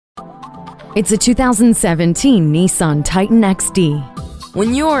It's a 2017 Nissan Titan XD.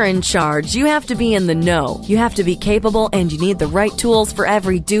 When you're in charge, you have to be in the know. You have to be capable, and you need the right tools for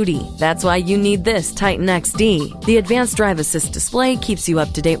every duty. That's why you need this Titan XD. The advanced drive assist display keeps you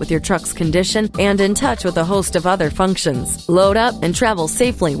up to date with your truck's condition and in touch with a host of other functions. Load up and travel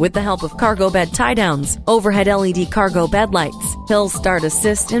safely with the help of cargo bed tie-downs, overhead LED cargo bed lights, hill start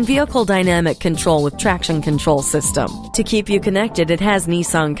assist, and vehicle dynamic control with traction control system. To keep you connected, it has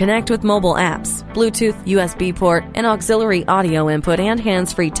Nissan Connect with mobile apps, Bluetooth, USB port, and auxiliary audio input and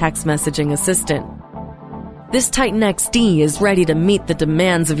hands-free text messaging assistant. This Titan XD is ready to meet the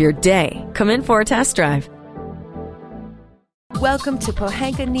demands of your day. Come in for a test drive. Welcome to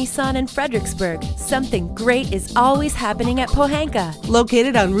Pohanka Nissan in Fredericksburg. Something great is always happening at Pohanka.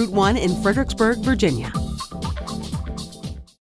 Located on Route 1 in Fredericksburg, Virginia.